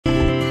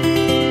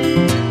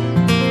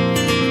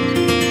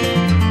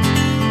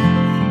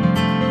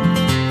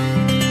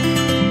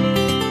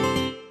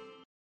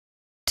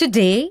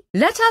Today,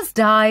 let us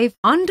dive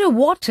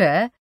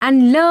underwater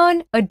and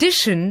learn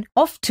addition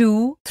of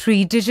two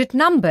 3-digit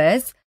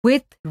numbers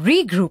with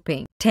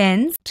regrouping,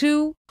 tens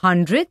to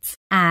hundreds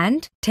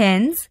and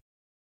tens.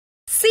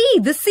 See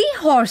the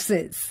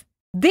seahorses.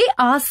 They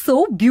are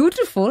so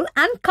beautiful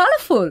and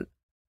colorful.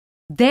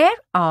 There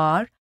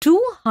are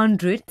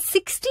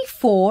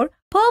 264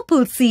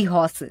 purple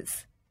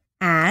seahorses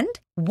and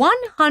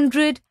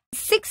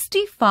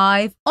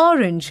 165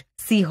 orange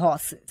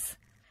seahorses.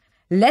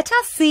 Let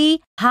us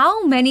see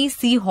how many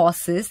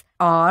seahorses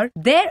are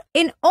there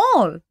in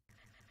all.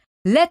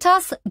 Let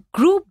us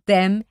group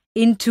them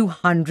into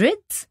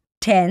hundreds,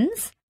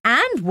 tens,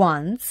 and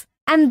ones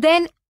and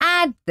then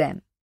add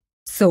them.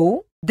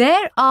 So,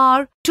 there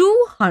are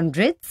 2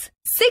 hundreds,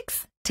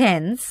 6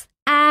 tens,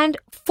 and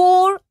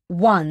 4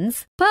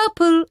 ones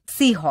purple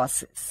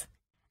seahorses,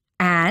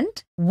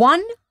 and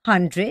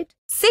 100,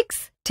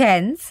 6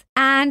 tens,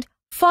 and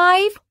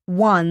 5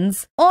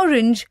 ones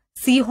orange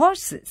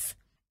seahorses.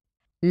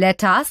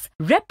 Let us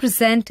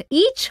represent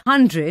each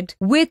 100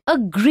 with a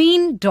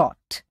green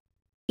dot,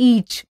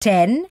 each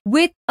 10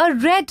 with a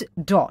red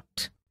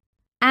dot,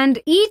 and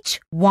each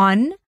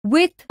 1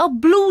 with a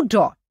blue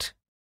dot.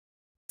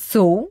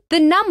 So, the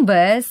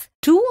numbers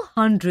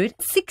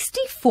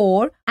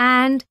 264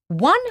 and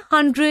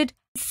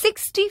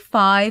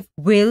 165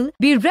 will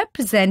be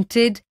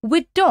represented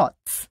with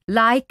dots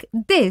like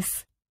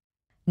this.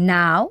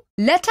 Now,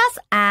 let us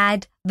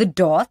add the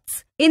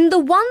dots in the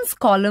ones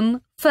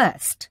column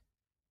first,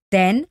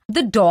 then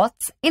the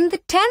dots in the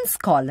tens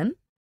column,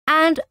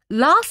 and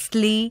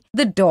lastly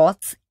the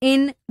dots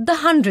in the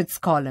hundreds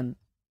column.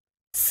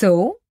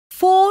 So,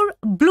 4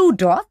 blue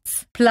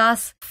dots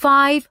plus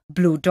 5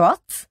 blue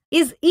dots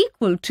is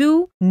equal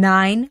to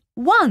 9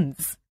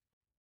 ones.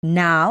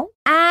 Now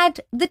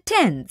add the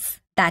tens,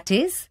 that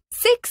is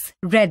 6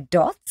 red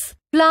dots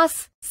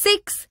plus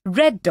 6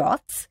 red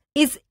dots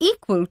is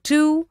equal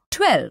to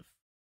 12.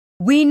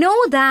 We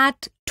know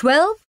that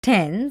 12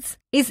 tens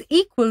is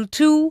equal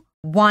to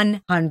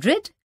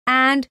 100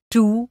 and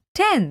 2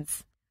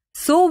 tens.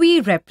 So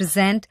we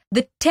represent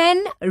the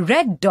 10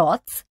 red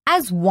dots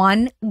as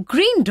 1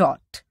 green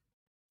dot.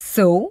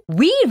 So,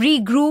 we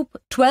regroup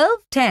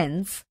 12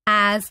 tens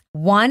as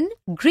 1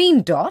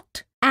 green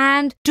dot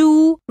and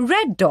 2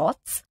 red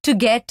dots to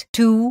get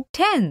 2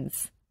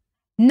 tens.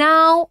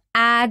 Now,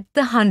 add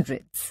the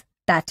hundreds.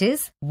 That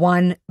is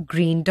 1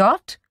 green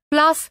dot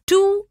plus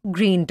 2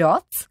 green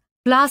dots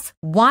plus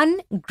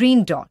 1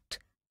 green dot.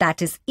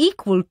 That is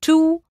equal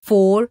to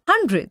 4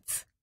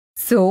 hundreds.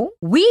 So,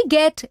 we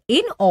get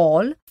in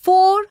all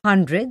 4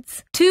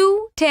 hundreds,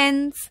 2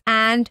 tens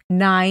and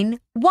 9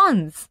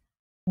 ones,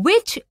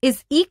 which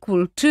is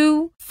equal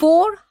to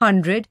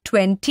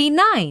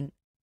 429.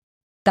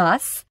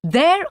 Thus,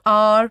 there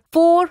are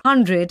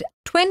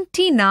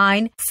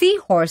 429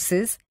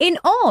 seahorses in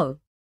all.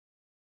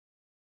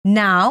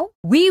 Now,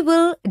 we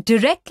will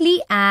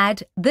directly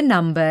add the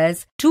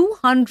numbers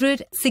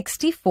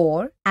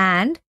 264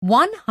 and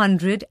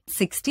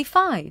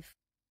 165.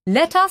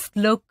 Let us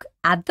look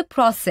at the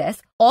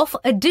process of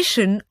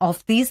addition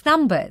of these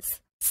numbers.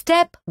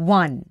 Step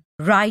 1.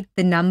 Write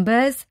the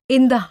numbers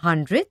in the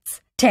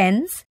hundreds,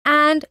 tens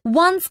and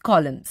ones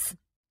columns.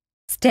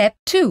 Step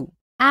 2.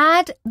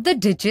 Add the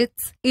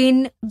digits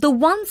in the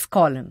ones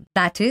column.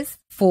 That is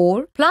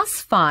 4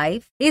 plus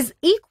 5 is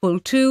equal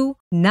to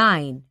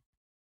 9.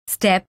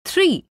 Step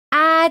 3.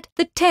 Add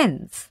the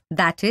tens.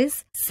 That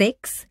is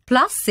 6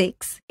 plus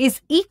 6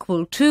 is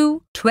equal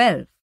to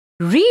 12.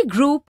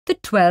 Regroup the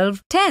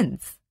 12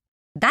 tens.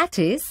 That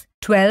is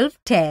 12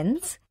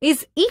 tens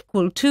is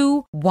equal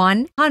to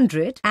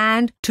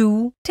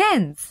 102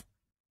 tens.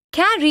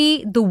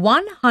 Carry the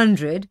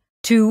 100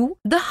 to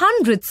the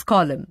hundreds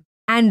column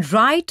and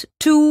write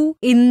 2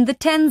 in the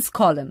tens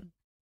column.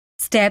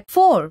 Step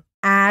 4.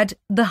 Add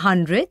the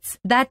hundreds,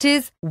 that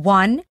is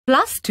 1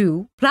 plus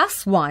 2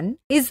 plus 1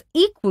 is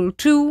equal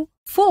to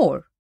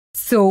 4.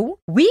 So,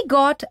 we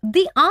got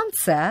the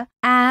answer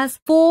as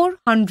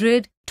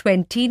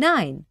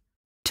 429.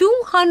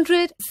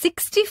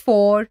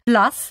 264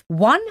 plus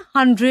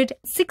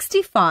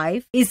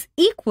 165 is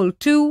equal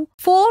to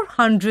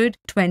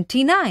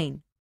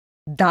 429.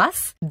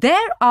 Thus,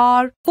 there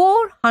are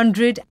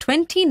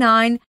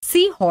 429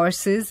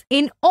 seahorses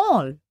in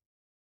all.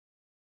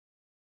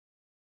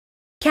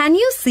 Can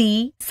you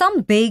see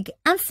some big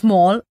and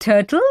small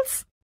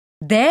turtles?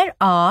 There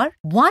are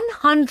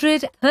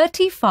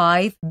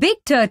 135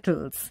 big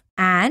turtles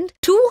and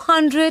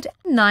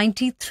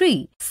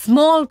 293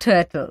 small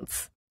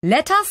turtles.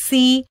 Let us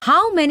see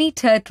how many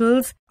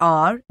turtles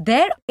are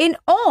there in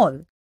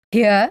all.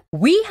 Here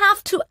we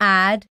have to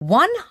add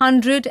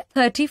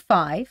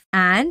 135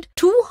 and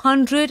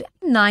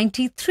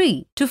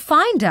 293 to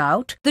find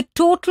out the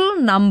total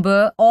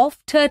number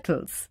of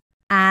turtles.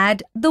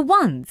 Add the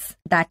ones,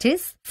 that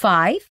is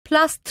 5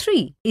 plus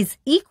 3 is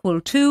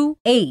equal to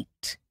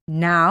 8.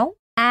 Now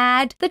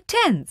add the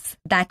tens,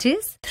 that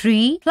is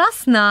 3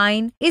 plus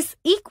 9 is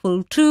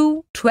equal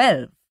to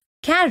 12.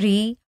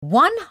 Carry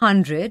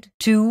 100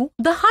 to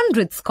the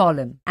hundreds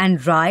column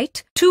and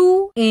write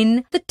 2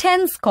 in the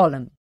tens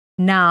column.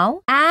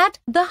 Now add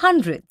the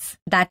hundreds.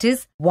 That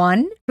is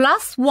 1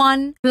 plus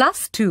 1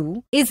 plus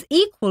 2 is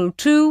equal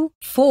to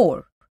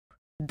 4.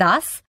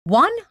 Thus,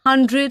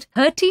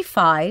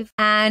 135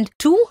 and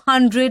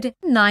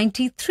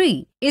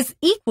 293 is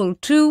equal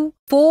to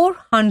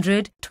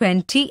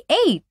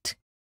 428.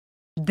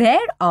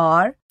 There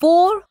are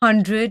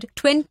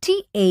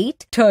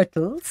 428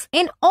 turtles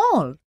in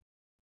all.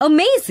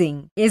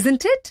 Amazing,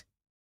 isn't it?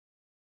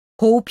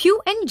 Hope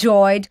you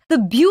enjoyed the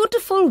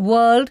beautiful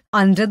world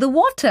under the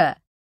water.